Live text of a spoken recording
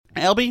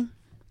Albie,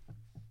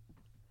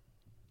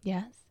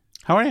 Yes.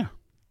 how are you?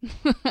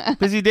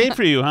 Busy day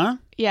for you, huh?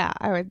 Yeah,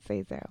 I would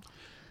say so.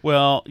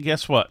 Well,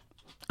 guess what?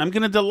 I'm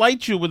going to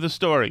delight you with a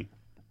story.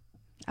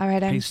 All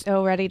right, I'm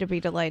so ready to be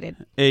delighted.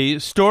 A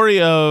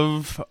story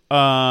of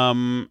a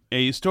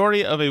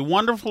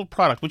wonderful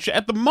product, which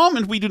at the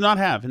moment we do not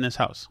have in this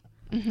house.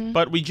 Mm-hmm.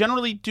 But we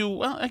generally do.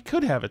 Well, I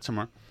could have it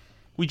somewhere.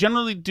 We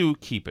generally do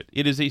keep it.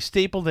 It is a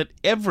staple that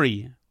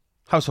every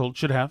household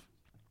should have.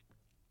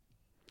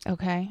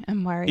 Okay,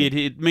 I'm worried.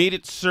 It made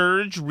its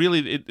surge,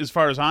 really, as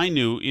far as I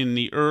knew, in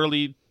the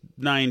early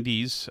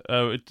 90s.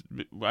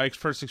 I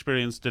first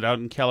experienced it out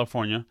in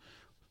California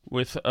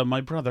with my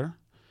brother.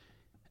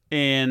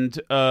 And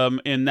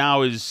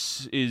now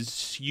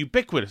is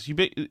ubiquitous.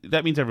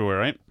 That means everywhere,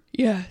 right?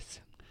 Yes.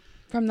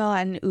 From the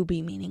Latin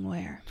ubi, meaning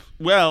where.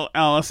 Well,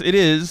 Alice, it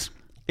is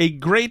a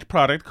great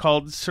product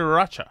called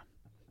sriracha.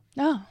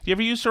 Oh. Do you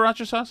ever use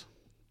sriracha sauce?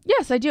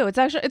 Yes, I do.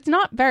 It's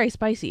not very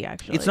spicy,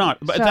 actually. It's not,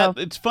 but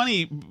it's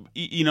funny,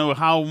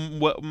 how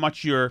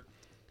much your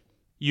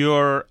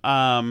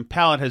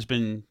palate has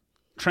been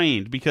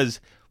trained, because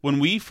when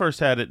we first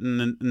had it in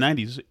the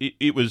 90s,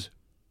 it was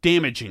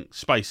damaging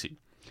spicy.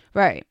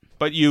 Right.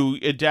 But you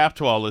adapt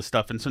to all this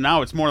stuff, and so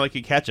now it's more like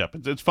a ketchup.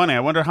 It's funny. I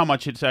wonder how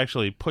much it's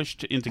actually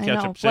pushed into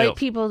ketchup sales. White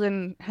people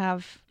didn't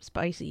have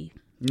spicy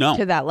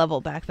to that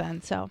level back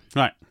then, so.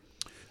 Right.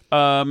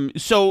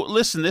 So,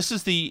 listen, this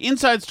is the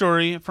inside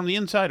story from the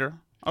insider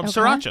of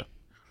sriracha.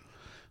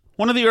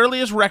 One of the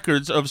earliest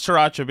records of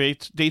sriracha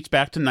dates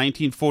back to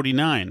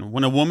 1949,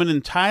 when a woman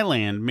in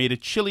Thailand made a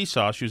chili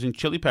sauce using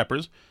chili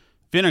peppers,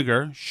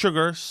 vinegar,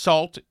 sugar,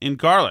 salt, and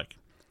garlic.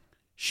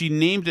 She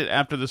named it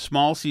after the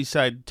small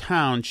seaside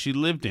town she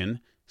lived in,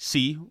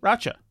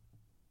 Sriracha.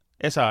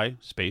 S-I-R-A-C-H-A.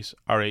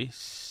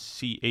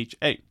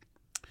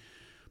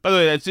 By the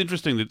way, that's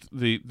interesting that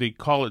they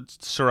call it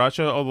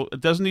sriracha, although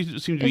it doesn't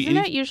seem to be... Isn't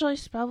it usually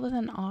spelled with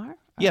an R?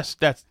 Yes,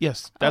 that's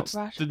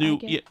Racha, the new...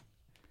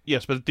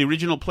 Yes, but the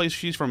original place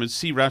she's from is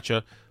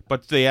Sriracha,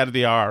 but they added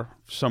the R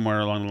somewhere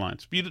along the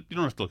lines. You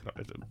don't have to look it up.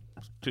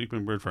 Take my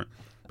word for it.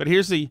 But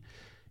here's the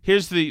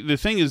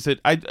thing is that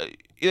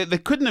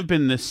that couldn't have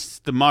been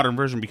the modern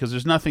version, because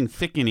there's nothing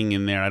thickening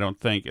in there, I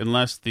don't think,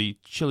 unless the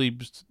chili...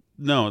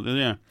 No,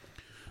 yeah.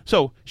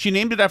 So she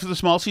named it after the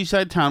small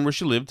seaside town where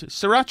she lived,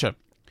 Sriracha.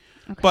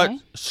 Okay. But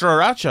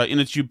sriracha, in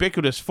its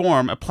ubiquitous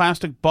form, a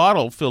plastic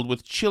bottle filled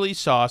with chili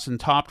sauce and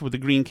topped with a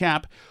green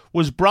cap,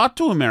 was brought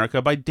to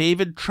America by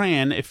David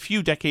Tran a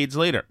few decades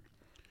later.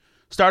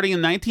 Starting in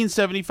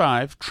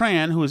 1975,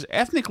 Tran, who is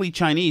ethnically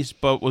Chinese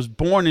but was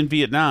born in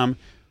Vietnam,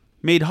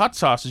 made hot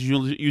sauces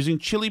using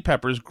chili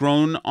peppers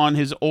grown on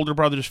his older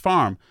brother's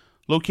farm,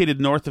 located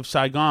north of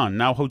Saigon,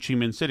 now Ho Chi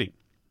Minh City.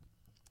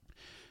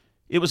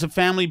 It was a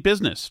family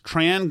business.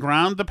 Tran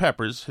ground the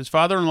peppers. His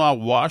father-in-law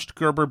washed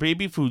Gerber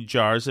baby food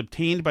jars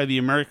obtained by the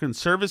American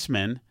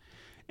servicemen,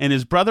 and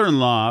his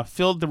brother-in-law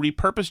filled the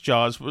repurposed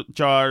jars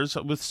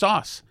with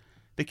sauce.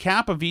 The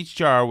cap of each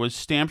jar was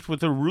stamped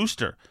with a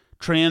rooster,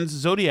 Tran's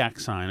zodiac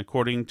sign,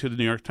 according to the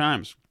New York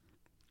Times.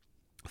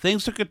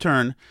 Things took a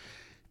turn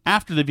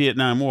after the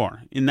Vietnam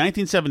War. In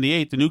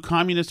 1978, the new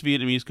communist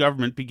Vietnamese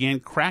government began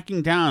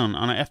cracking down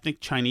on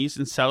ethnic Chinese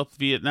in South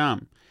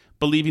Vietnam,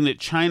 believing that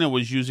China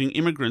was using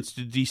immigrants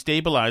to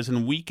destabilize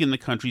and weaken the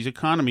country's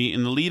economy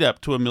in the lead-up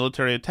to a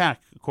military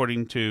attack,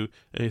 according to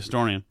a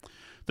historian.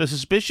 The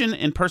suspicion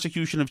and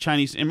persecution of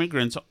Chinese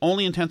immigrants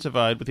only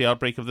intensified with the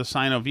outbreak of the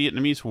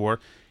Sino-Vietnamese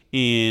War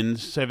in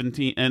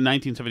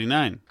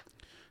 1979.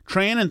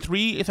 Tran and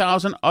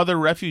 3,000 other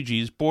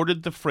refugees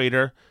boarded the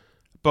freighter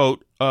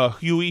boat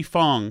Huey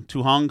Fong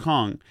to Hong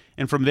Kong,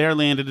 and from there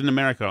landed in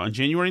America on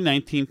January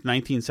 19,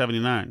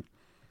 1979.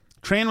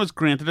 Tran was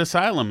granted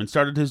asylum and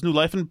started his new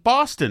life in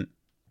Boston.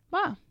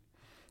 Wow.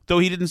 Though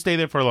he didn't stay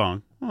there for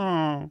long.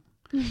 Oh.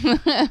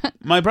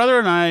 My brother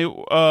and I,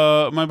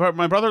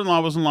 my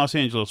brother-in-law was in Los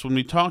Angeles. When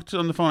we talked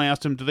on the phone, I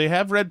asked him, do they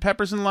have red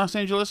peppers in Los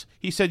Angeles?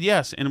 He said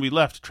yes, and we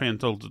left, Tran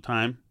told the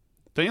Time.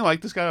 Don't you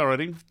like this guy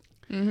already?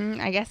 Mm-hmm.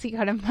 I guess he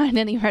couldn't find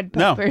any red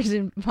peppers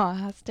in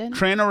Boston.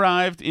 Tran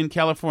arrived in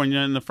California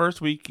in the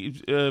first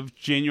week of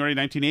January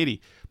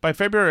 1980. By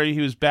February,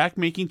 he was back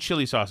making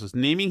chili sauces,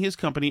 naming his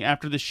company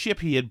after the ship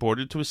he had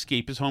boarded to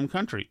escape his home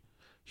country,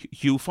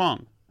 Huey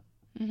Fong.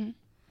 Mm-hmm.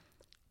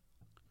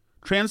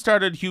 Tran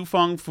started Huey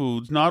Fong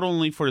Foods not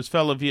only for his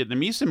fellow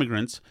Vietnamese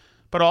immigrants,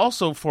 but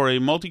also for a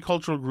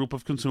multicultural group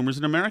of consumers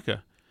in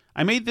America.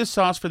 I made this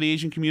sauce for the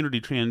Asian community,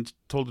 Tran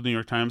told the New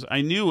York Times.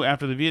 I knew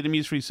after the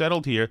Vietnamese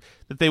resettled here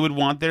that they would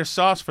want their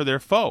sauce for their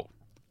pho.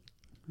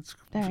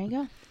 There you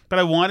go. But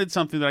I wanted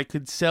something that I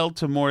could sell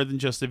to more than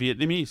just the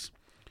Vietnamese.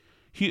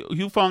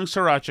 Huey Fong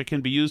sriracha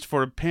can be used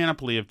for a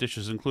panoply of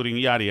dishes, including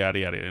yada, yada,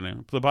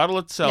 yada. The bottle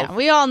itself... Yeah,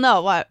 we all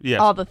know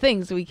all the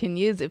things we can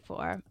use it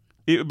for.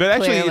 But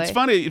actually, it's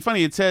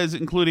funny. It says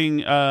including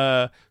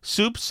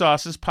soups,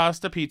 sauces,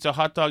 pasta, pizza,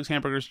 hot dogs,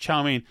 hamburgers,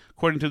 chow mein,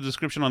 according to the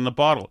description on the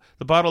bottle.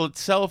 The bottle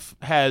itself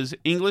has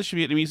English,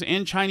 Vietnamese,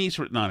 and Chinese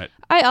written on it.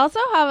 I also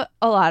have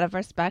a lot of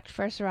respect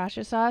for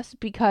sriracha sauce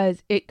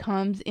because it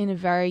comes in a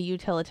very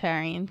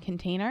utilitarian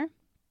container.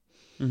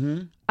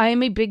 Mm-hmm. I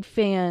am a big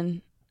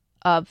fan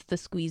of the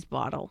squeeze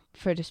bottle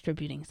for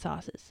distributing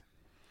sauces.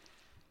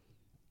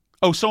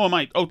 Oh, so am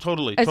I. Oh,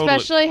 totally.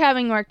 Especially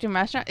having worked in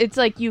restaurants, it's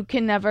like you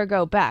can never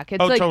go back.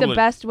 It's totally. The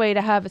best way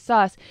to have a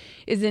sauce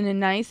is in a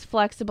nice,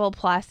 flexible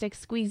plastic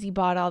squeezy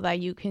bottle that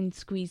you can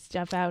squeeze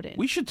stuff out in.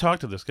 We should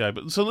talk to this guy.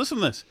 But so listen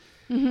to this.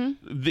 Mm-hmm.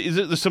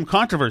 There's some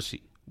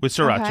controversy with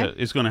sriracha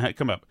is going to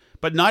come up.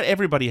 But not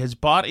everybody has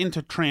bought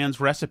into Tran's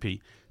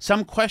recipe,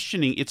 some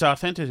questioning its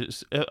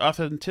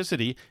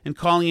authenticity and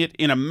calling it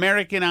an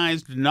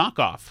Americanized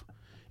knockoff.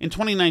 In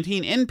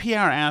 2019,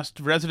 NPR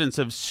asked residents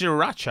of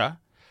Sriracha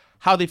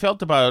how they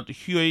felt about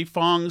Huy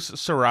Fong's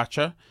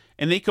sriracha,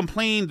 and they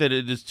complained that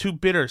it is too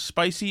bitter,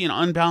 spicy, and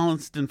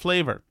unbalanced in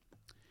flavor.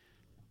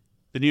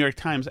 The New York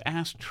Times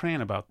asked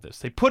Tran about this.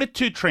 They put it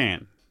to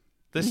Tran.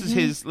 This is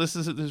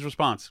his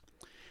response.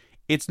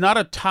 It's not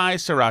a Thai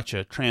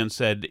sriracha, Tran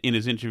said in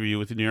his interview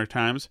with the New York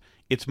Times.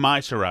 It's my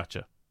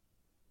sriracha.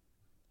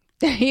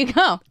 There you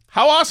go.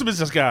 How awesome is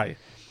this guy?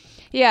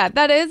 Yeah,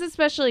 that is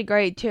especially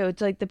great, too.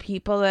 It's like the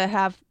people that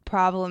have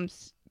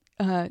problems,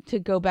 to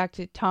go back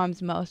to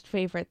Tom's most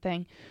favorite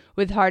thing,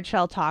 with hard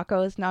shell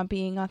tacos not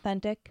being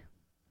authentic.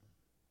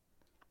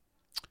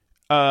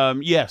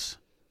 Yes.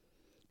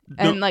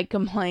 And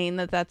complain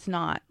that that's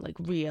not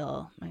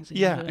real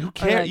Mexican food. Who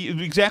cares?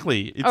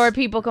 Exactly. Or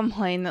people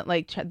complain that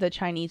the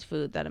Chinese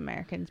food that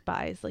Americans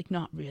buy is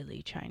not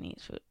really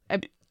Chinese food.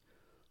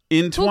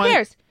 Who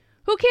cares?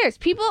 Who cares?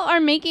 People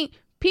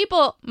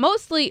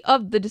mostly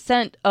of the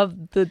descent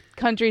of the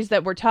countries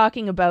that we're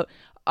talking about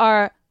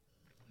are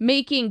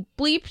making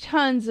bleep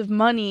tons of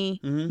money,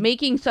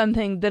 making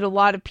something that a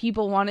lot of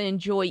people want to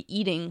enjoy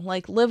eating,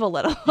 live a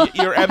little.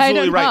 You're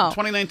absolutely right. In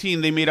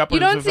 2019, they made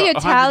upwards of... You don't see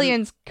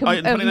Italians... in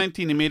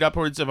 2019, they made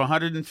upwards of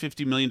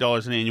 $150 million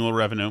in annual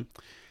revenue.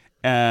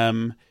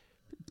 And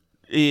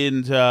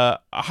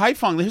Huy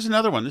Fong, here's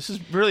another one. This is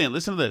brilliant.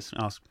 Listen to this,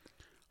 Alice.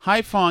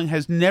 Huy Fong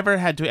has never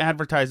had to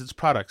advertise its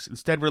products,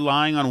 instead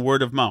relying on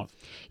word of mouth.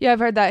 Yeah, I've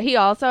heard that. He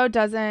also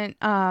doesn't...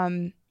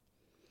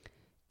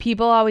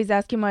 People always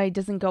ask him why he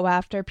doesn't go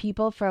after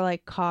people for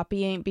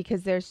copying,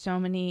 because there's so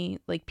many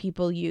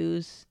people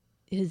use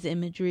his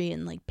imagery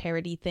and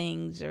parody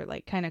things or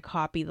kind of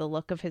copy the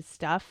look of his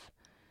stuff,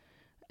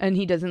 and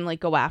he doesn't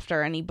go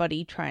after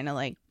anybody trying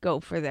to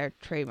go for their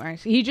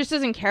trademarks. He just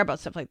doesn't care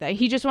about stuff like that.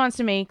 He just wants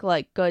to make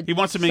good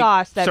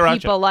sauce that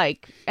sriracha. people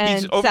like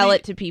and sell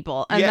it to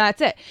people, and that's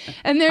it.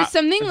 And there's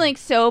something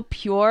so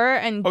pure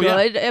and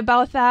good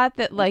about that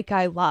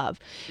I love.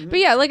 Mm-hmm. But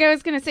yeah, I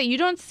was gonna say, you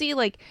don't see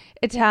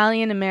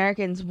Italian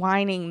Americans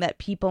whining that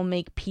people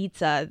make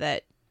pizza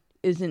that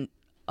isn't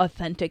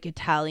authentic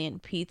Italian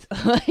pizza.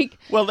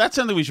 Well, that's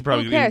something we should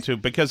probably get into,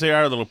 because they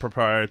are a little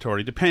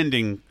proprietary,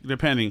 depending.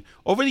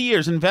 Over the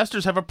years,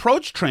 investors have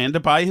approached Tran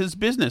to buy his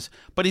business,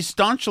 but he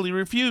staunchly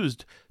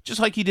refused, just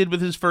like he did with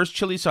his first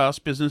chili sauce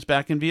business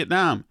back in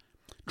Vietnam.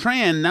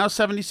 Tran, now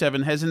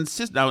 77, has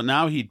insisted...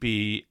 Now he'd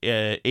be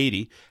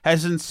 80.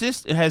 Has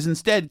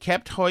instead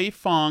kept Huy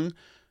Fong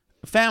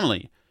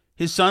family.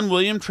 His son,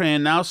 William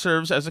Tran, now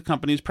serves as the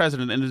company's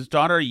president, and his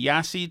daughter,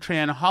 Yassi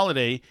Tran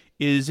Holiday,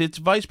 is its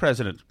vice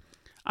president.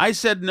 I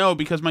said no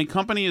because my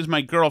company is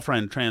my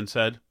girlfriend, Tran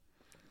said.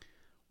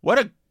 What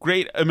a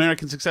great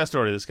American success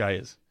story this guy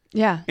is.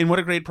 Yeah. And what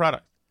a great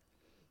product.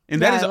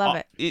 And I love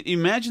it.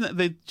 Imagine that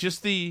the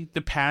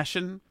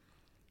passion.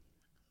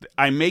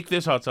 I make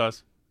this hot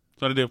sauce.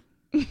 That's what I do.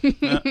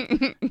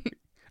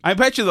 I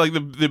bet you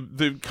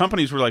the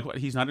companies were like, what,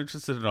 he's not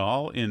interested at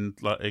all in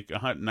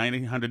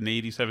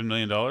 $987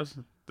 million?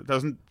 That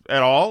doesn't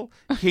at all?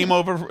 Came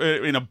over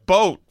in a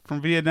boat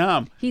from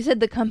Vietnam. He said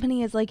the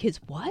company is his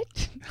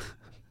what?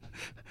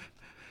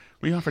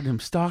 We offered him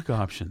stock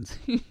options.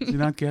 Does he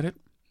not get it?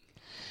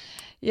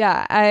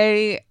 Yeah,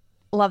 I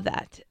love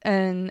that.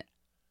 And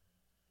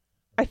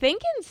I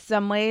think in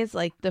some ways,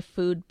 the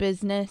food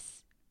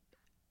business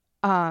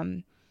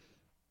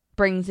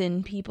brings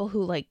in people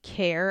who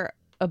care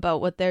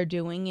about what they're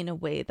doing in a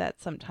way that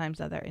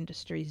sometimes other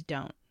industries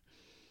don't.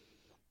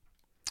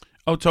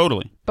 Oh,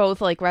 totally.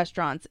 Both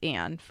restaurants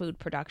and food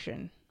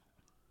production.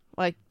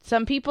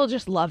 Some people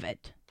just love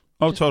it.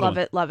 Oh,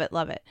 totally. Love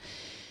it.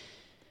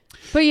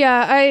 But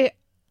yeah, I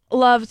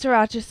love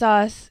sriracha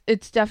sauce.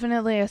 It's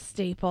definitely a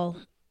staple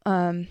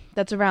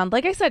that's around.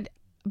 Like I said,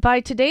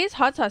 by today's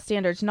hot sauce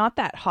standards, not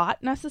that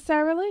hot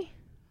necessarily.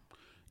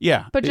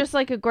 Yeah. But just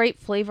a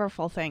great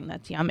flavorful thing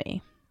that's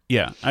yummy.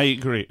 Yeah, I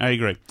agree.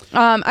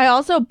 I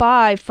also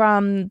buy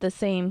from the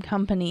same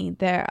company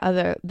their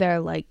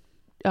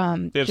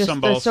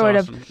just the sort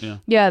of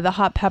the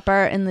hot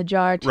pepper in the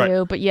jar too.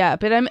 Right.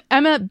 But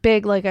I'm a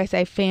big, like I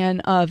say,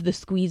 fan of the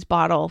squeeze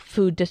bottle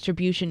food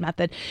distribution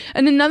method.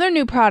 And another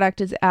new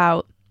product is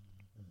out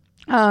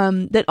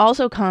that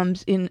also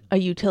comes in a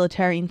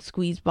utilitarian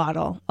squeeze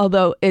bottle,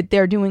 although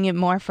they're doing it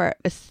more for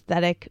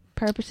aesthetic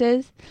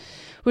purposes,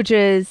 which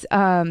is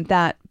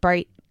that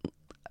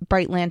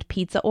Brightland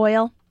pizza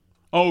oil.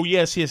 Oh,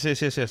 yes.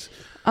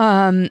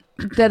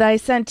 That I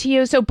sent to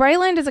you. So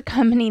Brightland is a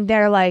company.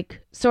 They're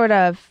sort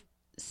of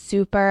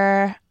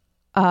super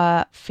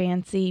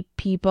fancy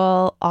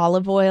people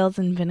olive oils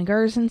and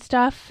vinegars and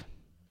stuff.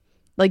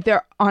 Like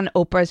they're on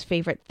Oprah's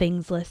favorite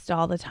things list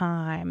all the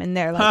time, and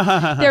they're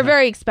like they're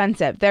very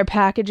expensive. Their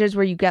packages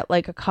where you get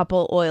like a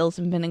couple oils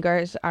and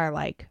vinegars are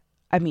like,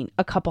 I mean,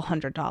 a couple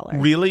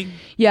 $100. Really?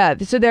 Yeah.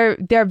 So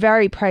they're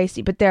very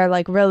pricey, but they're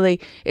like really,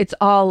 it's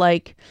all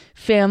like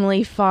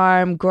family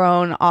farm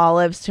grown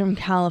olives from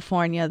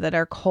California that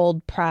are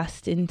cold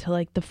pressed into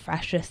like the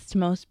freshest,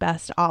 most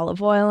best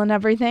olive oil and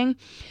everything.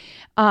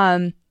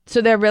 So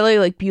they're really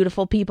like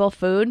beautiful people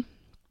food.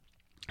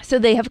 So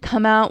they have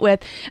come out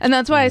with, and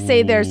that's why I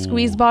say their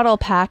squeeze bottle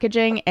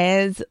packaging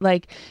is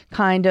like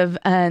kind of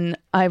an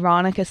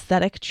ironic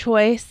aesthetic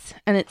choice.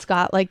 And it's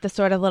got like the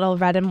sort of little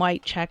red and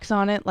white checks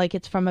on it, like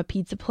it's from a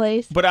pizza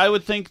place. But I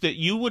would think that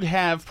you would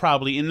have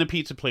probably in the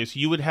pizza place,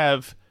 you would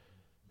have,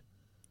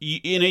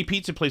 in a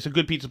pizza place, a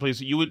good pizza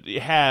place, you would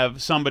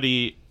have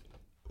somebody,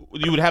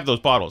 you would have those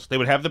bottles. They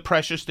would have the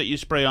Precious that you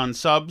spray on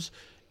subs.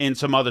 And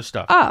some other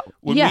stuff. Oh,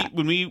 when yeah.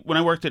 When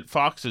I worked at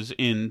Fox's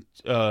in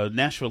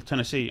Nashville,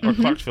 Tennessee, or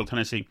Clarksville,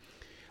 Tennessee,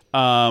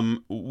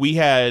 we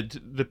had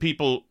the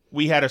people.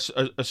 We had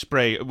a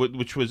spray,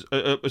 which was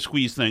a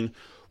squeeze thing,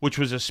 which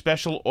was a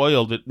special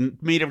oil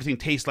that made everything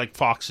taste like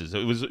Fox's.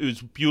 It was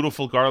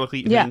beautiful, garlicky.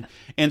 Yeah.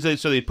 And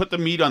so they put the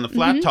meat on the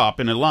flat top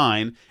in a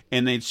line,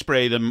 and they'd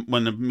spray them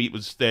when the meat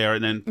was there,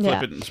 and then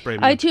flip it and spray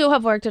them. I too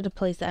have worked at a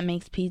place that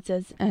makes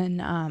pizzas,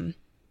 and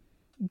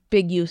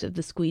big use of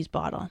the squeeze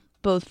bottle.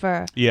 Both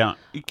for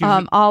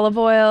olive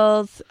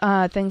oils,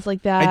 things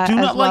like that. I do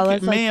not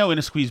like mayo in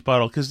a squeeze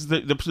bottle because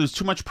there's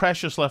too much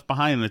Precious left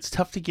behind, and it's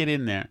tough to get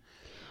in there.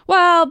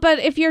 Well, but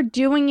if you're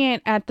doing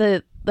it at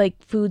the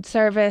like food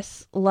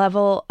service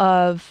level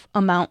of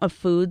amount of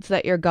foods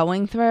that you're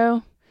going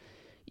through,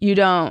 you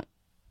don't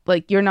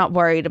you're not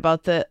worried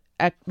about the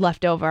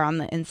leftover on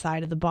the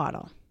inside of the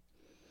bottle.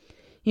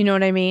 You know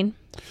what I mean?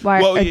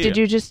 Why? Did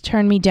you just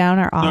turn me down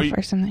or off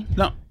or something?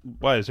 No.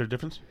 Why? Is there a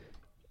difference?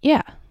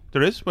 Yeah.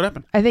 There is? What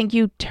happened? I think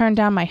you turned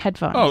down my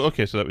headphones. Oh,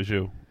 okay. So that was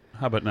you.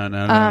 How about no?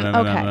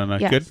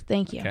 Okay. Yes, good?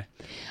 Thank you.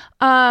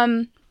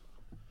 Okay.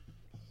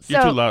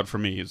 You're too loud for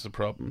me is the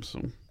problem. So.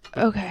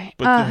 Okay.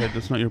 But go ahead.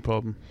 That's not your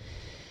problem.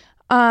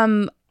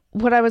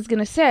 What I was going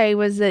to say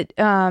was that,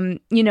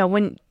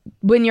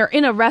 when you're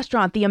in a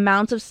restaurant, the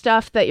amounts of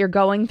stuff that you're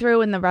going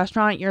through in the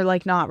restaurant, you're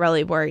like not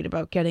really worried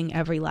about getting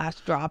every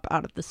last drop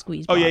out of the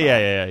squeeze bottle. Oh,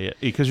 yeah.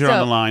 Because you're on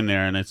the line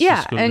there and it's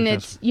just and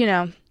it's,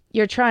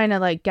 you're trying to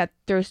like get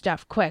through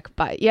stuff quick,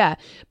 but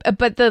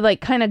the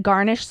like kind of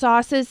garnish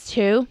sauces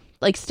too,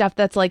 like stuff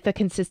that's like the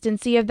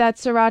consistency of that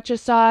sriracha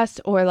sauce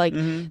or like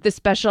the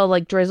special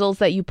like drizzles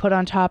that you put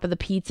on top of the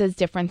pizzas,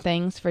 different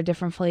things for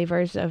different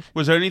flavors of.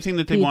 Was there anything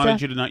that they pizza?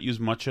 wanted you to not use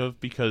much of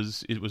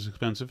because it was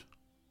expensive?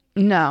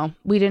 No,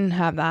 we didn't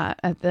have that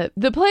at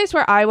the place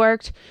where I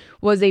worked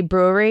was a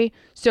brewery,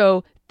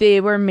 so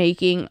they were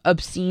making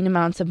obscene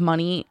amounts of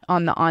money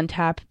on the on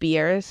tap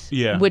beers,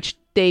 which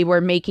they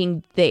were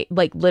making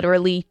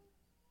literally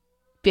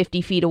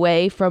 50 feet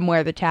away from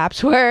where the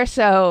taps were.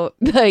 So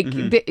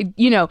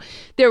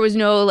there was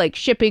no like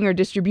shipping or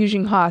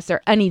distribution costs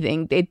or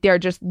anything. They're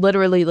just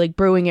literally like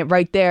brewing it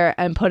right there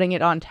and putting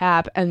it on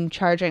tap and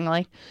charging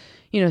like,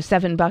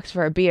 $7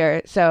 for a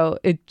beer. So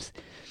it's,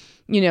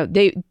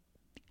 they,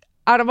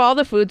 out of all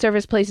the food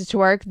service places to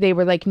work, they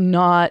were like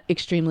not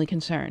extremely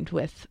concerned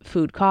with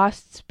food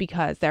costs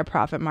because their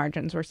profit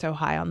margins were so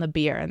high on the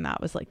beer, and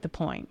that was like the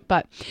point.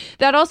 But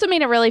that also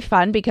made it really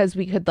fun because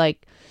we could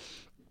like,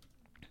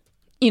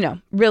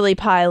 really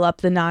pile up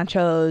the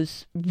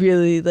nachos,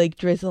 really like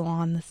drizzle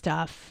on the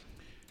stuff.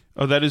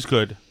 Oh, that is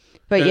good.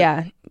 But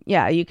yeah,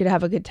 you could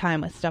have a good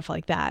time with stuff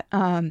like that.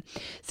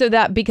 So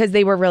that because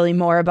they were really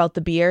more about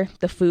the beer,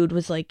 the food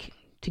was like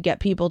to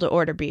get people to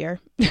order beer.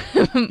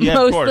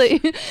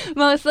 Mostly.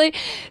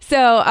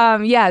 So,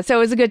 so it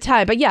was a good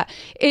time. But yeah,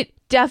 it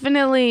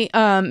definitely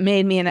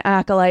made me an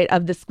acolyte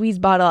of the squeeze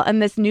bottle.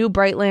 And this new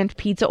Brightland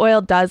pizza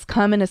oil does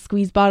come in a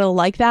squeeze bottle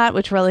like that,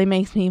 which really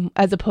makes me,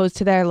 as opposed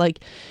to their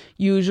like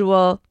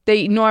usual,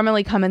 they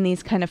normally come in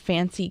these kind of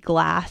fancy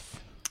glass,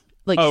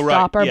 like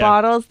stopper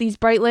bottles, these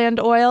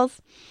Brightland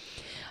oils.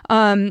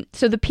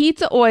 So the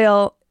pizza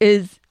oil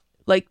is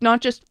like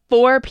not just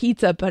for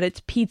pizza, but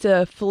it's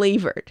pizza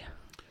flavored.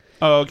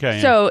 Oh, okay.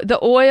 Yeah. So the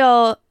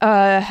oil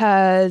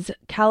has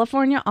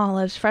California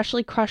olives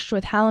freshly crushed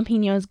with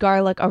jalapenos,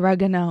 garlic,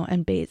 oregano,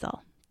 and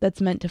basil.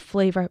 That's meant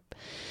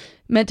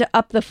to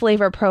up the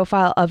flavor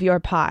profile of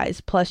your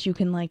pies. Plus, you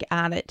can like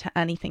add it to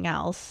anything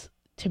else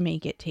to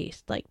make it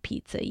taste like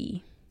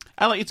pizza-y.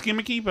 It's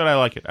gimmicky, but I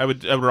like it. I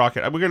would rock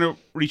it. We're gonna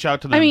reach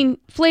out to them. I mean,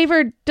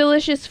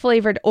 delicious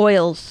flavored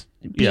oils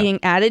being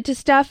added to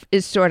stuff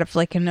is sort of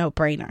like a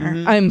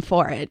no-brainer. I'm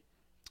for it.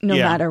 No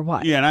matter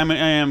what. Yeah, and I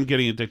am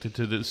getting addicted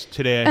to this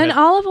today.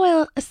 Olive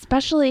oil,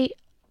 especially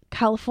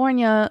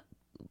California,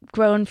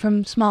 grown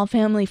from small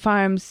family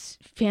farms,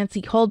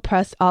 fancy cold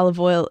pressed olive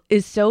oil,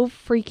 is so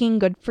freaking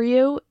good for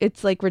you.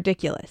 It's like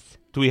ridiculous.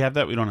 Do we have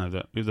that? We don't have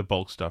that. We have the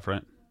bulk stuff,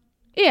 right?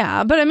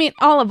 Yeah, but I mean,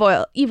 olive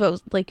oil,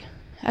 Evo's like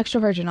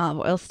extra virgin olive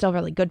oil is still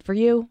really good for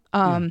you.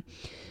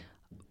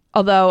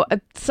 Although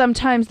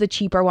sometimes the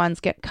cheaper ones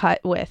get cut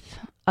with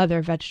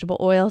other vegetable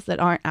oils that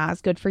aren't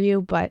as good for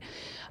you. But,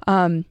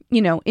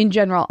 in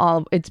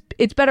general,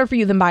 it's better for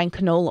you than buying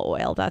canola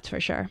oil. That's for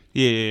sure.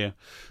 Yeah.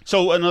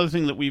 So another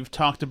thing that we've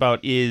talked about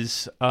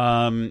is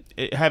having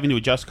to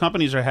adjust.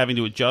 Companies are having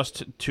to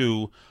adjust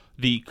to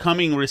the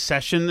coming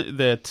recession.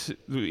 That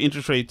the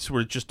interest rates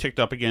were just ticked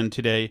up again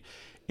today.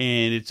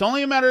 And it's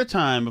only a matter of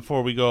time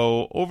before we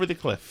go over the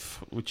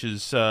cliff, which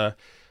is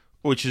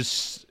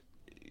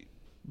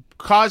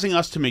causing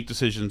us to make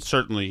decisions,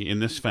 certainly in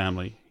this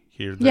family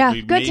here.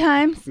 Good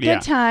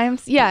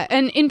times. Yeah,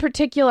 and in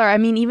particular, I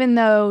mean, even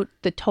though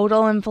the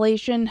total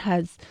inflation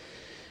has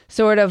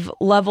sort of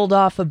leveled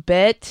off a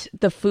bit,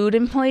 the food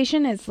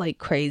inflation is like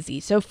crazy.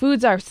 So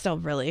foods are still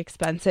really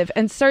expensive.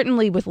 And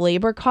certainly with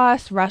labor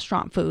costs,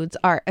 restaurant foods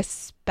are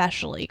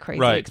especially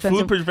crazy expensive.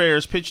 Food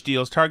purveyors pitch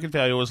deals target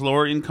value as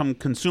lower income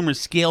consumers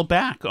scale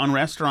back on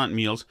restaurant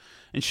meals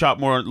and shop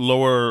more at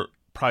lower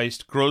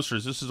priced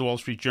grocers. This is the Wall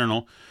Street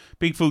Journal.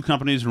 Big food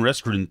companies and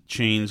restaurant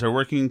chains are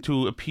working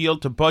to appeal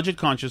to budget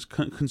conscious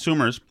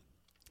consumers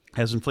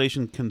as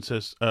inflation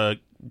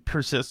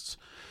persists.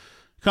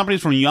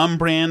 Companies from Yum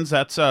Brands,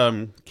 that's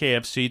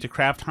KFC, to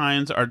Kraft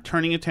Heinz are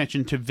turning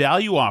attention to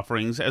value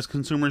offerings as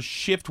consumers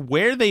shift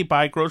where they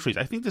buy groceries.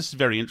 I think this is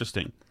very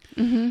interesting.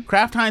 Mm-hmm.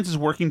 Kraft Heinz is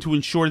working to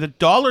ensure that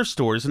dollar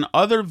stores and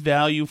other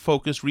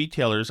value-focused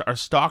retailers are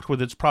stocked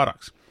with its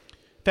products.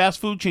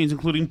 Fast food chains,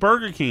 including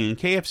Burger King and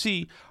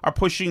KFC, are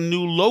pushing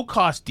new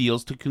low-cost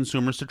deals to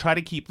consumers to try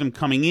to keep them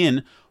coming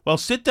in, while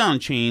sit-down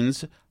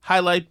chains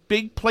highlight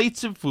big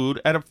plates of food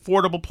at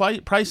affordable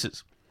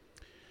prices.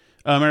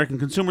 American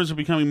consumers are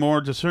becoming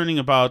more discerning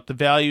about the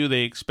value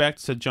they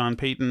expect, said John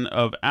Payton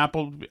of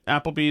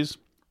Applebee's.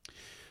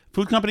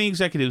 Food company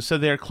executives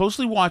said they are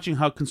closely watching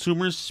how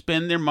consumers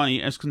spend their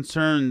money as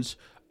concerns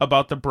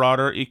about the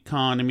broader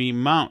economy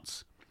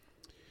mounts.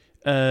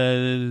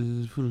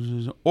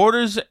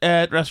 Orders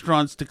at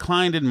restaurants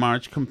declined in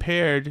March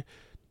compared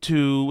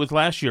with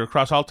last year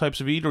across all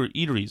types of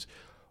eateries,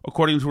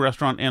 according to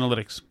restaurant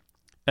analytics.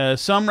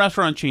 Some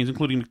restaurant chains,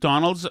 including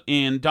McDonald's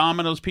and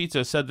Domino's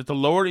Pizza, said that the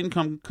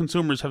lower-income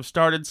consumers have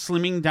started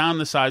slimming down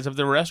the size of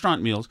their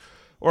restaurant meals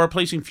or are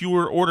placing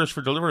fewer orders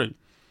for delivery,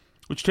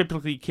 which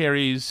typically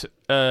carries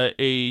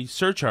a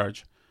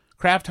surcharge.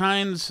 Kraft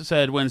Heinz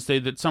said Wednesday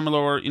that some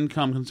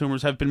lower-income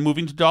consumers have been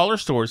moving to dollar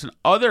stores and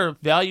other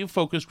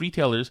value-focused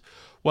retailers,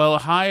 while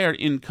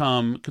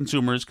higher-income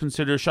consumers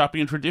consider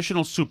shopping in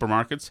traditional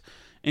supermarkets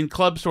and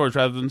club stores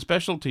rather than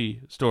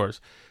specialty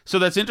stores. So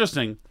that's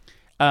interesting.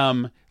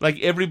 Like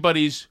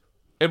everybody's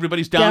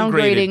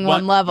downgrading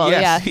one level.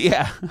 Yes,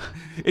 yeah.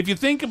 If you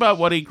think about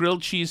what a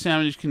grilled cheese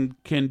sandwich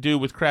can do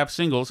with Kraft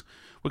singles,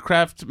 what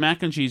Kraft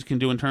mac and cheese can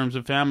do in terms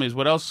of families,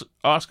 what else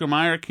Oscar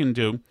Mayer can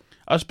do,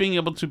 us being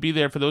able to be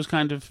there for those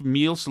kind of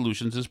meal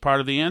solutions is part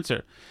of the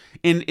answer.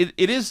 And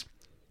it is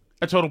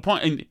a total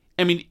point. And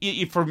I mean,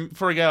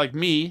 for a guy like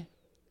me,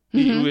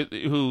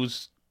 mm-hmm.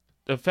 who's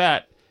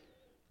fat,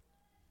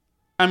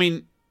 I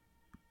mean,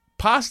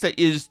 pasta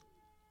is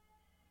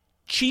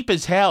cheap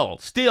as hell.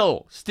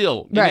 Still.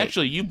 And right.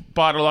 Actually, you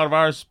bought a lot of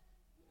ours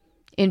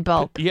in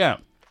bulk. Yeah.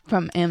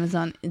 From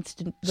Amazon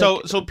Instant.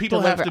 So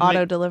people have to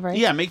auto delivery.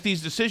 Yeah, make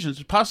these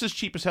decisions. Pasta's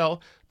cheap as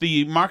hell.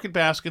 The Market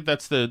Basket,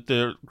 that's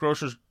the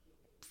grocer's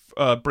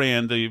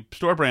brand, the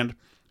store brand.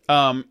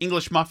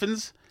 English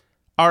muffins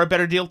are a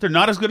better deal. They're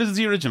not as good as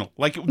the original.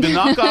 Like the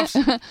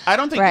knockoffs. I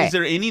don't think is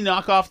there any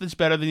knockoff that's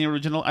better than the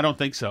original? I don't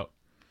think so.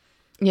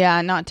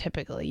 Yeah, not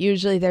typically.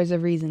 Usually, there's a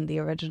reason the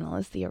original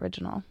is the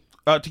original.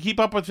 To keep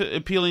up with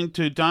appealing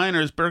to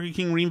diners, Burger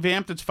King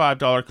revamped its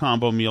 $5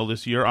 combo meal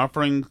this year,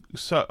 offering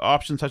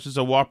options such as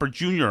a Whopper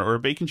Jr. or a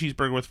bacon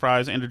cheeseburger with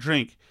fries and a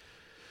drink.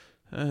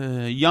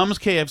 Yum's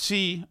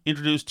KFC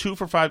introduced 2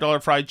 for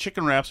 $5 fried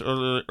chicken wraps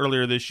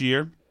earlier this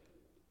year.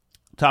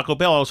 Taco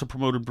Bell also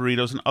promoted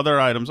burritos and other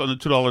items on the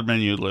 $2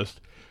 menu list.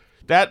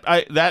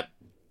 The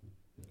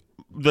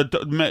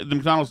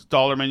McDonald's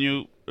dollar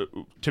menu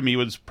to me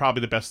was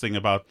probably the best thing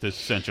about this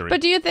century. But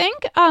do you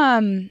think?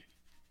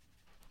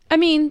 I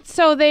mean,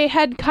 so they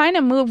had kind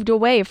of moved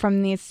away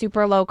from these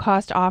super low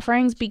cost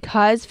offerings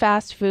because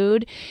fast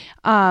food,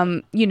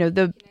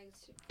 the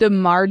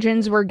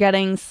margins were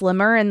getting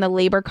slimmer and the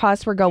labor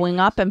costs were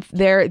going up, and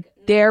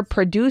their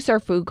producer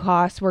food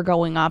costs were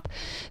going up.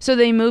 So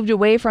they moved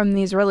away from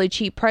these really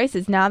cheap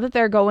prices. Now that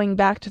they're going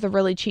back to the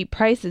really cheap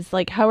prices,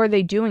 like, how are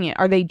they doing it?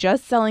 Are they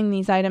just selling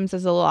these items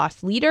as a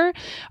loss leader?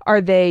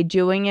 Are they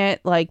doing it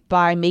like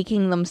by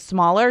making them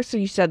smaller? So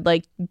you said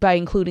like by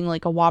including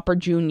like a Whopper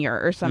Jr.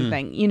 or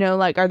something,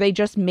 like, are they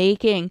just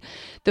making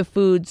the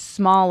food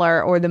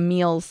smaller or the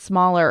meals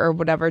smaller or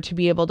whatever to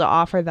be able to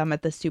offer them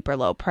at the super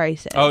low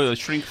prices? Oh, the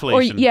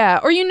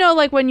shrinkflation. Or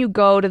like when you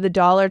go to the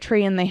Dollar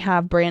Tree and they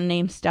have brand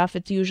name stuff,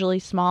 it's usually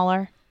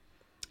smaller.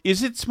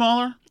 Is it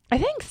smaller? I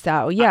think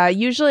so. Yeah.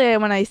 Usually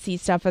when I see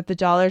stuff at the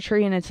Dollar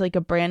Tree and it's like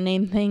a brand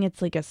name thing,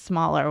 it's like a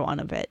smaller one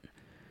of it.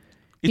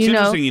 It's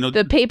interesting,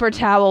 the paper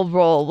towel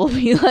roll will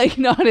be like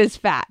not as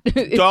fat.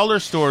 Dollar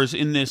stores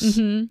in this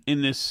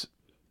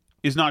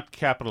is not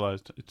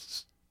capitalized.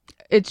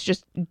 it's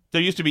just...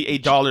 There used to be a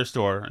dollar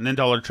store and then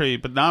Dollar Tree,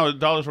 but now a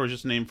dollar store is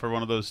just named for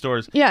one of those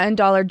stores. Yeah, and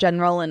Dollar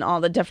General and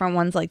all the different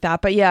ones like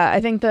that. But yeah,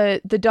 I think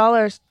the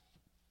dollars...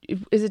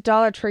 Is it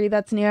Dollar Tree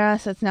that's near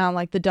us? It's now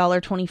like the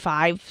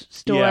 $1.25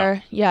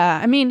 store. Yeah.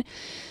 I mean,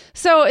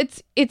 so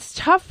it's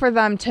tough for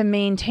them to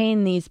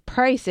maintain these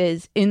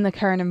prices in the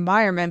current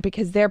environment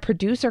because their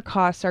producer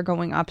costs are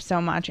going up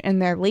so much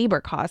and their labor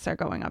costs are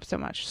going up so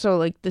much. So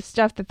like the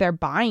stuff that they're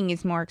buying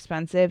is more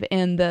expensive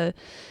and the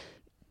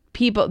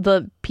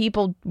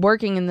people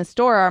working in the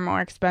store are more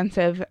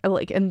expensive.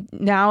 Like, and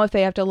now if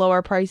they have to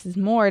lower prices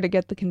more to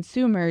get the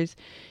consumers,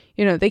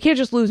 you know, they can't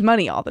just lose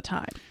money all the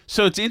time.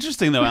 So it's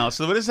interesting, though, Alice.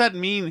 So what does that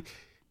mean?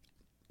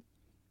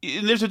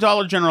 There's a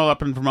Dollar General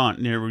up in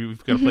Vermont near where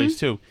we've got a place,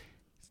 too.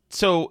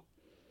 So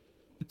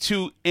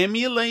to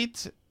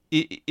emulate,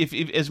 if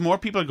as more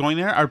people are going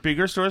there, are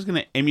bigger stores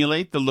going to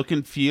emulate the look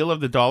and feel of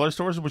the dollar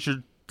stores, which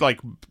are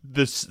like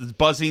this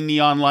buzzing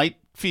neon light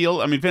feel?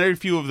 I mean, very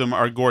few of them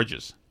are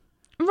gorgeous.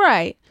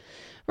 Right.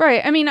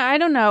 I mean, I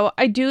don't know.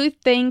 I do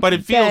think But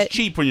it feels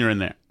cheap when you're in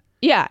there.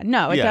 Yeah,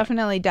 no, it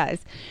definitely does.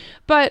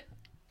 But...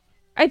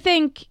 I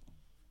think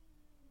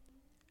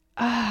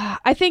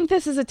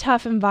this is a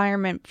tough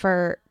environment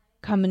for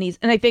companies,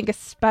 and I think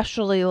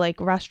especially like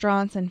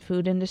restaurants and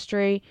food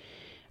industry,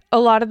 a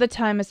lot of the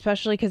time,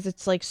 especially because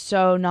it's like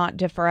so not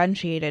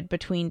differentiated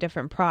between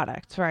different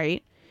products,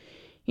 right?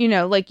 You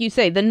know, like you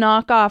say, the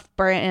knockoff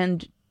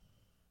brand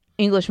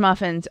English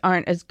muffins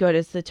aren't as good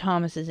as the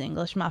Thomas's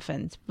English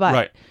muffins,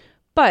 but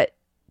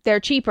they're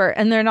cheaper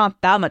and they're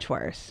not that much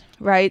worse,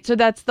 right? So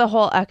that's the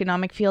whole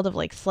economic field of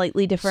like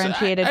slightly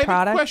differentiated products. I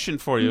have a question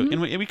for you,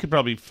 and we could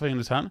probably find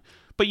this out.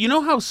 But you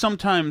know how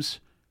sometimes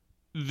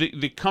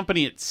the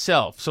company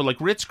itself, so like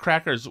Ritz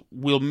crackers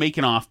will make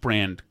an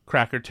off-brand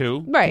cracker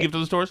too, to give to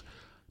the stores.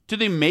 Do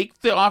they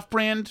make the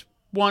off-brand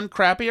one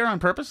crappier on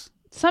purpose?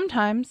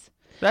 Sometimes.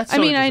 That's so I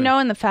mean, I interesting. know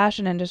in the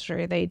fashion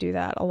industry they do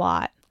that a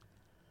lot.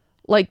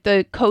 Like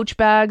the Coach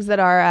bags that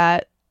are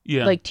at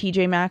like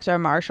TJ Maxx or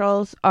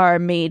Marshalls are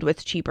made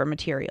with cheaper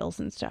materials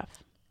and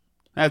stuff.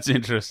 That's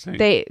interesting.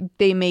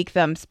 They make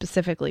them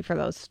specifically for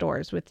those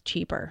stores with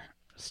cheaper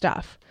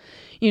stuff.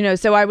 You know,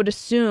 so I would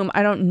assume,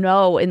 I don't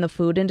know in the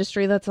food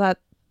industry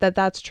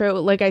that's true.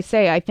 Like I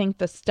say, I think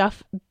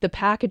the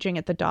packaging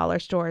at the dollar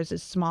stores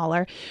is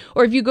smaller.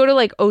 Or if you go to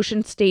like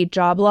Ocean State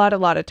Job Lot, a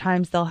lot of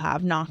times they'll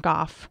have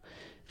knockoff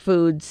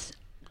foods.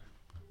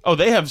 Oh,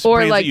 they have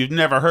brands that you've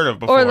never heard of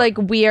before. Or like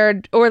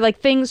weird, or like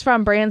things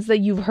from brands that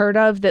you've heard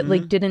of that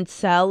like didn't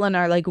sell and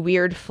are like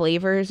weird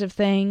flavors of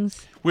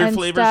things. Weird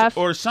flavors, stuff.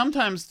 Or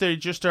sometimes they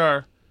just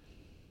are.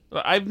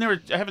 I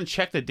haven't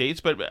checked the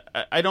dates, but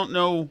I don't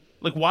know.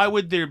 Like, why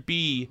would there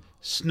be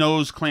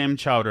Snow's clam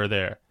chowder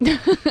there?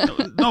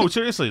 No,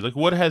 seriously. Like,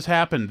 what has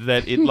happened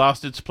that it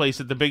lost its place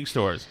at the big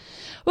stores?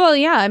 Well,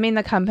 yeah. I mean,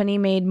 the company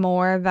made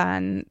more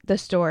than the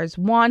stores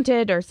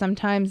wanted, or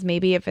sometimes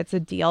maybe if it's a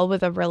deal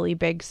with a really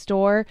big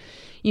store,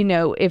 you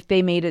know, if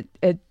they made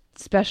a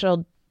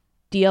special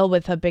deal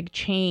with a big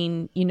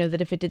chain, you know,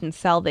 that if it didn't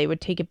sell, they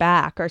would take it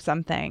back or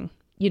something.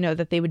 You know,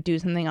 that they would do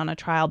something on a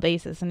trial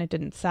basis and it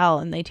didn't sell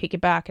and they take it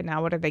back. And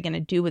now what are they going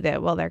to do with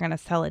it? Well, they're going to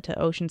sell it to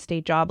Ocean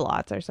State Job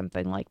Lots or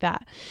something like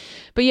that.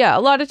 But yeah,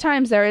 a lot of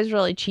times there is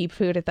really cheap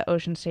food at the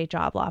Ocean State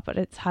Job Lot, but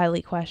it's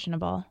highly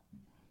questionable.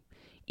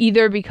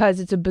 Either because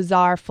it's a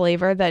bizarre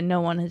flavor that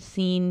no one has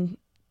seen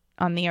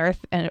on the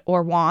earth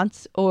or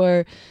wants,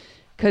 or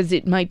because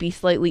it might be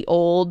slightly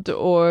old,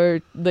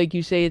 or like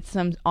you say, it's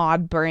some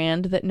odd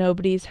brand that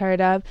nobody's heard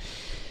of.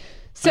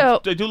 So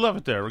I do love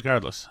it there,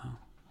 regardless.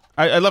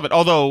 I love it.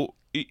 Although,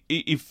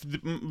 if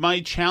my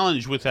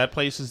challenge with that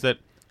place is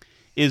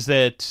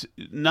that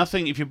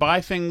nothing. If you buy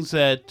things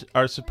that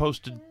are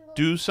supposed to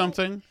do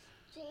something,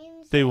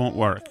 they won't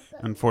work.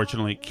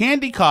 Unfortunately,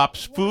 Candy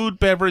Cop's food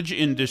beverage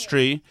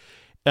industry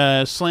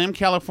slammed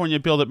California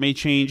bill that may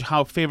change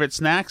how favorite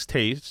snacks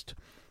taste.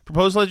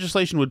 Proposed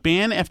legislation would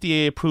ban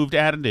FDA-approved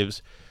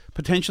additives,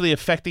 potentially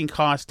affecting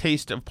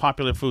taste of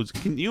popular foods.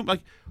 Can you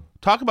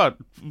talk about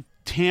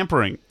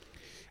tampering?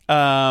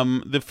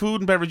 The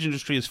food and beverage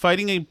industry is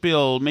fighting a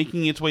bill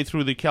making its way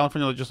through the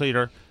California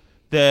legislature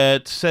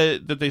that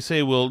they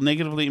say will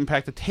negatively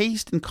impact the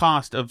taste and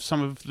cost of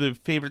some of the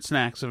favorite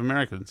snacks of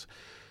Americans.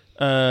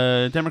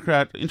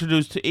 Democrat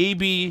introduced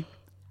AB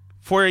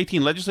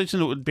 418 legislation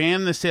that would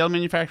ban the sale,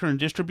 manufacture, and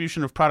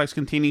distribution of products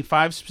containing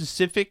 5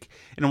 specific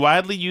and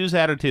widely used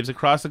additives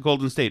across the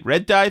Golden State: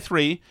 red dye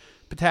 3,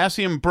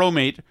 potassium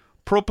bromate,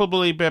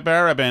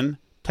 propylbarbaraben,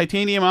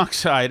 titanium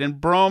oxide,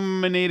 and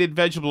brominated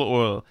vegetable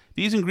oil.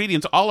 These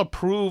ingredients all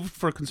approved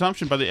for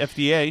consumption by the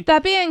FDA.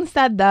 That being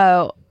said,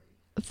 though,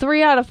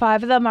 3 out of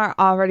 5 of them are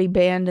already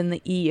banned in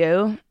the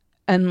EU.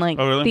 And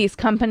really? These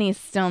companies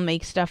still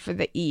make stuff for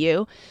the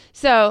EU.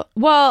 So,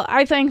 well,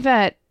 I think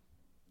that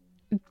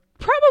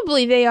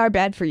probably they are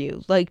bad for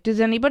you. Like, does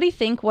anybody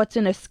think what's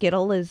in a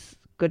Skittle is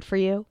good for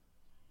you?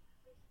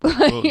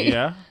 Well,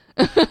 yeah.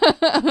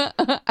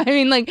 I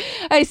mean, like,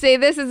 I say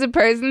this as a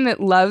person that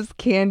loves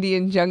candy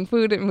and junk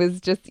food and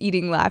was just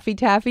eating Laffy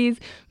Taffies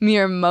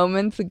mere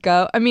moments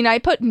ago. I mean, I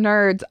put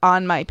Nerds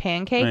on my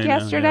pancake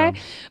yesterday,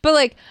 but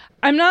like,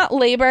 I'm not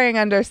laboring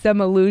under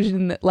some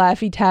illusion that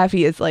Laffy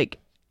Taffy is like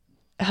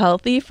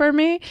healthy for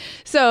me.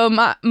 So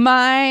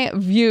my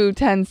view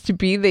tends to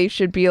be they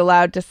should be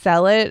allowed to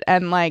sell it,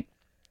 and like,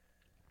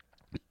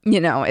 you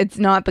know, it's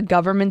not the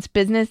government's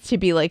business to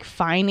be like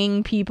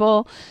fining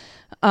people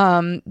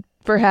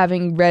for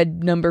having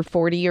red number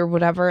 40 or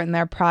whatever in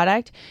their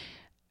product.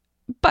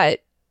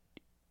 But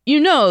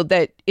you know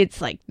that it's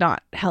like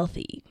not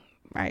healthy,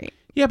 right?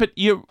 Yeah, but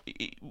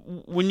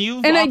when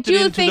you've opted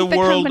into the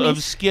world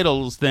of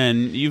Skittles,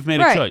 then you've made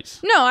a choice.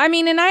 No, I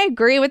mean, and I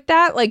agree with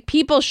that. Like,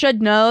 people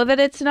should know that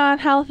it's not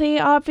healthy,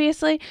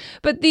 obviously.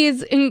 But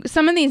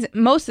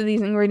most of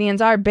these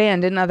ingredients are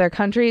banned in other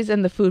countries,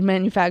 and the food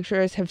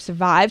manufacturers have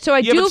survived. So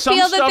I do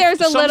feel that there's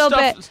a little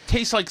bit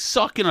tastes like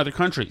suck in other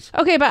countries.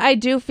 Okay, but I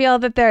do feel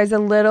that there's a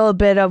little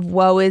bit of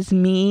woe is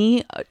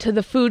me to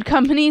the food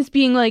companies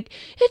being like,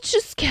 it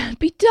just can't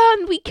be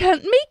done. We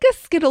can't make a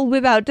Skittle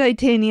without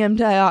titanium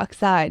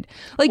dioxide.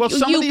 Like, well,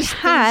 you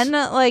can,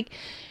 like,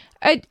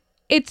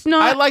 it's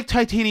not. I like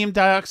titanium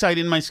dioxide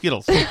in my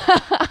Skittles.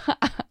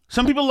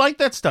 Some people like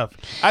that stuff.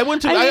 I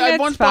once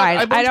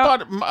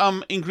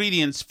bought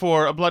ingredients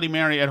for a Bloody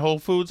Mary at Whole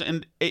Foods,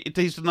 and it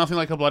tasted nothing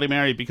like a Bloody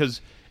Mary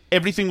because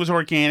everything was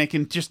organic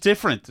and just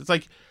different. It's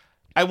like,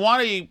 I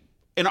want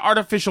an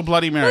artificial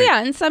Bloody Mary. Well,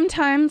 yeah, and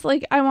sometimes,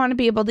 like, I want to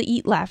be able to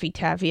eat Laffy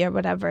Taffy or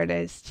whatever it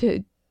is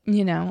to,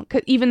 you know,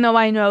 'cause even though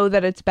I know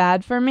that it's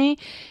bad for me.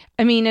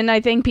 I mean, and I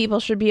think people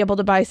should be able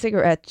to buy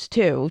cigarettes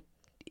too,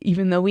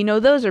 even though we know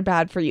those are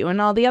bad for you and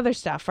all the other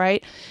stuff,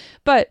 right?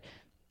 But,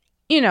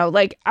 you know,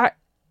 like, I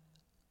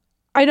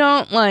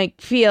don't, like,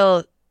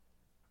 feel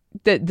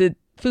that the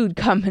food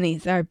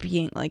companies are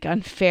being, like,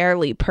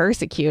 unfairly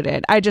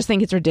persecuted. I just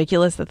think it's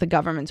ridiculous that the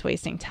government's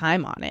wasting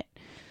time on it.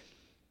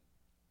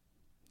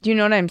 Do you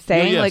know what I'm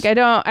saying? Yeah, yes.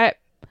 Like,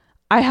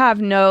 I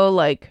have no,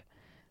 like,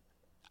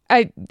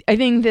 I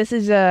think this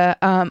is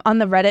on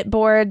the Reddit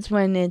boards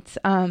when it's,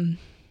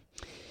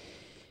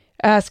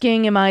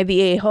 asking, am I the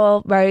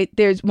a-hole, right?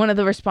 There's one of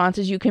the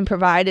responses you can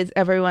provide is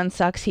everyone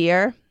sucks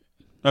here.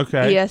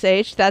 Okay.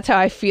 ESH. That's how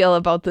I feel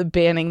about the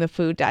banning the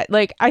food diet.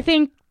 Like, I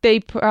think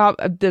the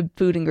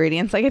food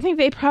ingredients, like, I think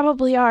they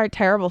probably are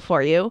terrible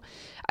for you.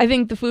 I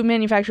think the food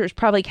manufacturers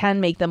probably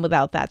can make them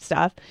without that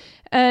stuff.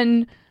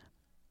 And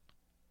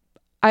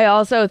I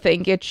also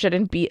think it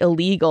shouldn't be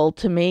illegal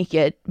to make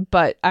it,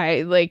 but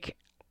I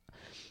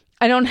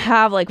don't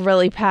have, like,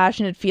 really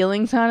passionate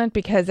feelings on it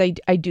because I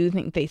do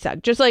think they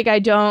suck. Just like I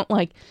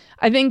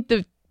think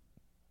the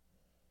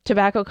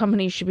tobacco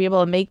companies should be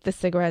able to make the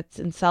cigarettes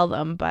and sell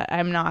them, but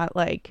I'm not,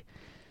 like,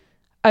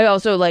 I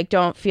also, like,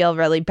 don't feel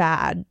really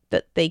bad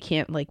that they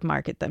can't, like,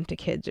 market them to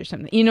kids or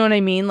something. You know what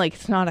I mean? Like,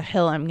 it's not a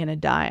hill I'm going to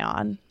die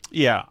on.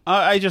 Yeah,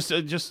 I just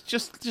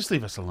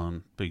leave us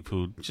alone, Big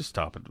Food. Just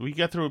stop it. We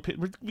got through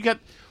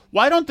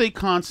why don't they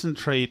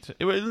concentrate,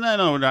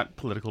 no, not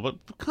political, but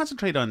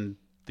concentrate on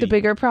the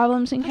bigger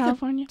problems in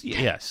California?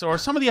 Yes, or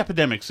some of the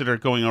epidemics that are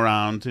going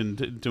around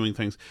and doing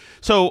things.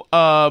 So,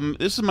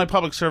 this is my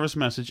public service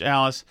message,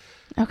 Alice.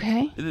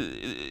 Okay.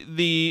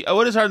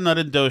 What is our nut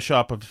and dough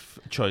shop of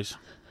choice?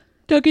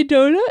 Dunkin'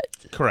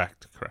 Donuts?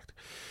 Correct.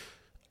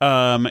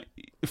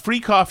 Free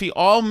coffee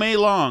all May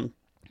long.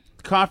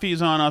 Coffee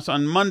is on us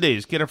on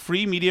Mondays. Get a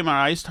free medium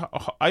or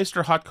iced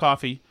or hot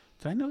coffee.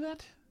 Did I know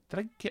that? Did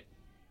I get...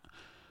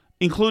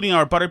 Including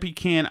our butter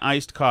pecan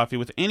iced coffee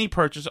with any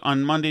purchase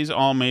on Mondays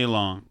all May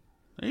long.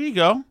 There you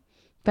go.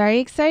 Very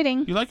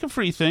exciting. You like a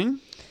free thing?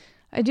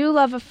 I do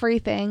love a free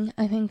thing.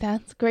 I think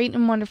that's great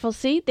and wonderful.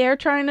 See, they're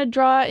trying to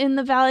draw in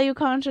the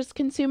value-conscious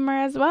consumer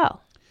as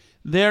well.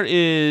 There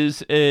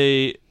is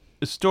a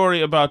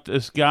story about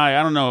this guy,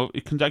 I don't know,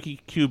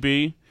 Kentucky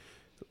QB,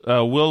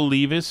 Will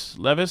Levis,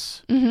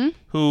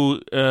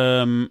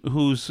 mm-hmm.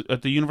 Who's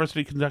at the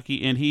University of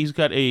Kentucky, and he's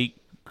got a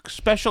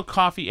special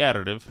coffee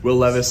additive. Will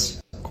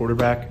Levis,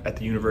 quarterback at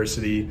the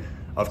University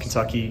of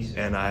Kentucky,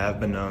 and I have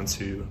been known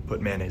to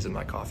put mayonnaise in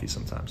my coffee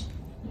sometimes.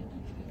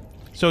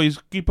 So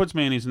he puts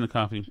mayonnaise in the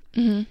coffee.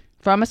 Mm-hmm.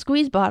 From a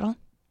squeeze bottle.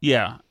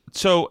 Yeah.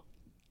 So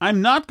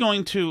I'm not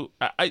going to...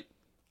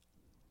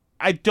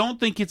 I don't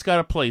think it's got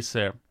a place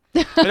there.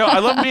 I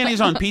love mayonnaise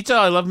on pizza.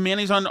 I love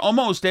mayonnaise on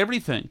almost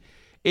everything.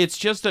 It's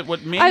just that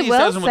what mayonnaise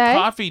does and what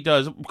coffee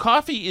does...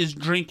 Coffee is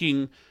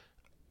drinking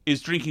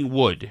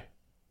wood.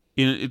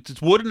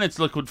 It's wood in its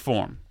liquid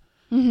form.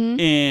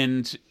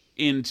 Mm-hmm.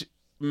 And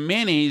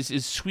mayonnaise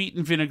is sweet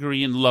and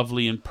vinegary and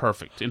lovely and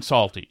perfect and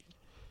salty.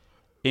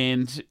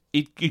 And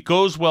it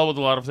goes well with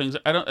a lot of things.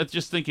 I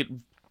just think it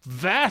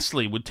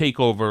vastly would take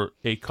over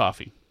a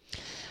coffee.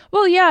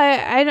 Well,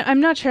 yeah,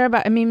 I'm not sure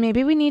about... I mean,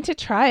 maybe we need to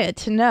try it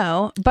to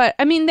know. But,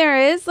 I mean,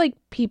 there is, like,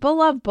 people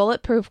love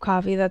bulletproof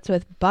coffee that's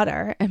with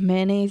butter. And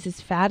mayonnaise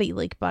is fatty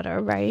like butter,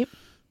 right?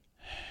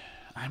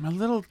 I'm a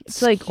little...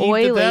 It's, like,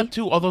 oily. At that,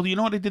 too. Although, you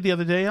know what I did the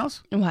other day,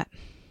 Alice? What?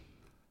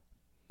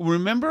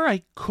 Remember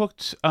I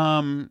cooked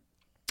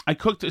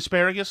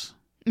asparagus?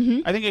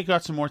 Mm-hmm. I think I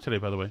got some more today,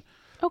 by the way.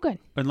 Oh, good.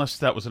 Unless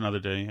that was another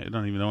day. I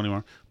don't even know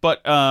anymore.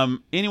 But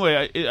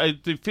anyway, I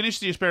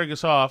finished the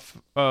asparagus off.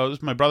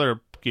 My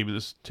brother gave me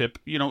this tip.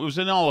 You know, it was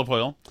in olive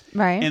oil.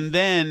 Right. And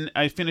then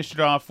I finished it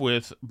off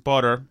with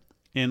butter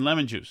and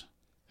lemon juice.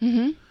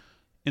 Mm-hmm.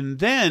 And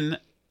then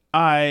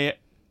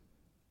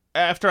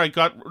after I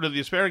got rid of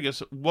the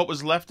asparagus, what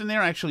was left in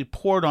there I actually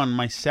poured on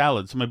my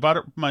salad. So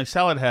my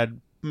salad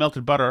had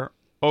melted butter,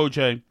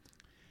 OJ,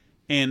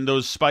 and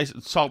those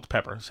spices, salt,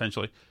 pepper,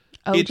 essentially.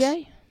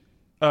 OJ?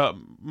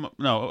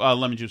 No,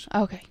 lemon juice.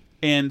 Okay.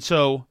 And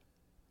so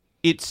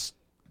it's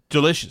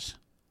delicious.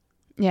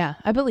 Yeah,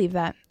 I believe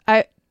that.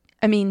 I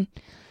mean,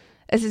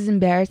 this is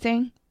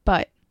embarrassing,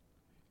 but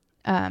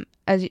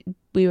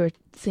we were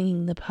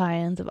singing the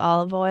paeans of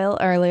olive oil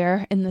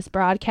earlier in this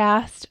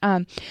broadcast.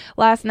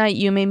 Last night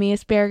you made me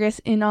asparagus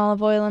in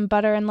olive oil and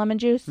butter and lemon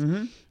juice.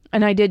 Mm-hmm.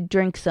 And I did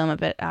drink some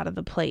of it out of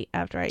the plate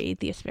after I ate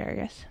the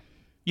asparagus.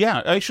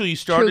 Yeah, actually, you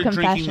started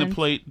drinking the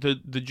plate, the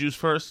juice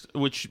first,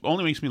 which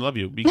only makes me love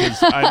you because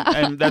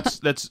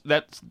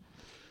that's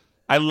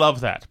I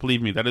love that.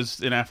 Believe me, that is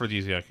an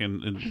aphrodisiac,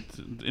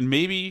 and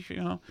maybe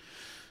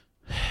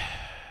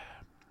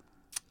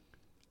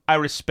I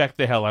respect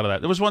the hell out of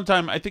that. There was one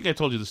time I think I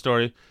told you the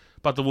story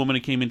about the woman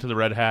who came into the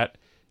Red Hat.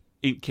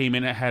 It came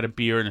in, had a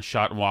beer and a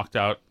shot, and walked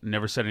out.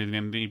 Never said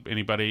anything to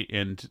anybody,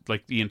 and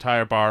like the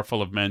entire bar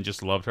full of men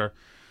just loved her.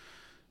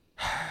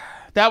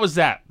 That was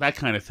that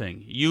kind of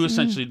thing. You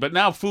essentially, but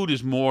now food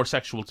is more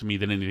sexual to me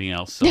than anything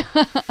else. So.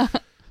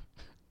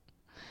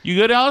 You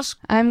good, Alice?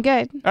 I'm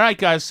good. All right,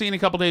 guys. See you in a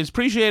couple days.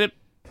 Appreciate it.